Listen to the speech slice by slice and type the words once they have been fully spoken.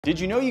Did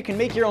you know you can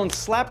make your own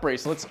slap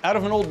bracelets out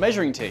of an old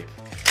measuring tape?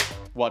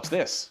 Watch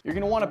this. You're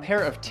gonna want a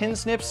pair of tin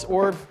snips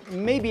or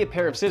maybe a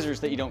pair of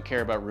scissors that you don't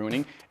care about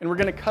ruining, and we're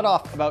gonna cut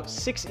off about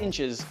 6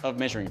 inches of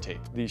measuring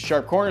tape. These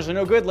sharp corners are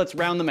no good, let's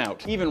round them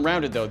out. Even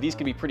rounded though, these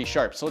can be pretty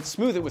sharp, so let's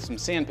smooth it with some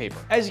sandpaper.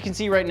 As you can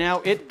see right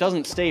now, it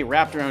doesn't stay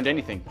wrapped around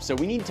anything, so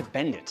we need to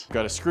bend it. We've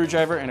got a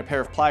screwdriver and a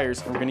pair of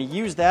pliers, and we're gonna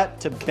use that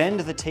to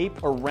bend the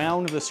tape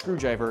around the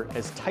screwdriver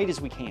as tight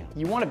as we can.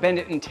 You wanna bend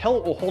it until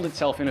it will hold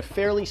itself in a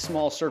fairly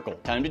small circle.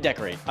 Time to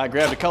decorate. I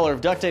grabbed a color of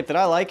duct tape that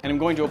I like, and I'm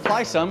going to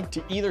apply some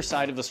to either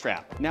side of the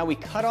strap. Now we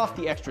cut off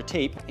the extra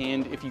tape,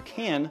 and if you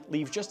can,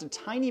 leave just a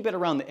tiny bit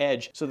around the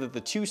edge so that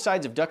the two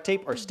sides of duct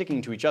tape are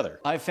sticking to each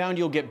other. I've found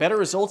you'll get better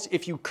results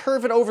if you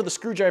curve it over the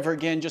screwdriver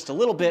again just a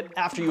little bit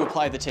after you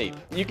apply the tape.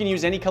 You can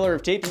use any color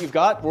of tape that you've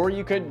got, or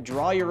you could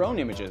draw your own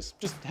images.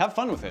 Just have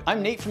fun with it.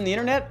 I'm Nate from the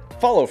internet.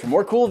 Follow for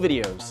more cool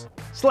videos.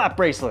 Slap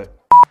bracelet.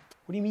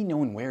 What do you mean no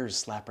one wears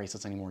slap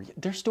bracelets anymore?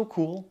 They're still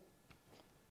cool.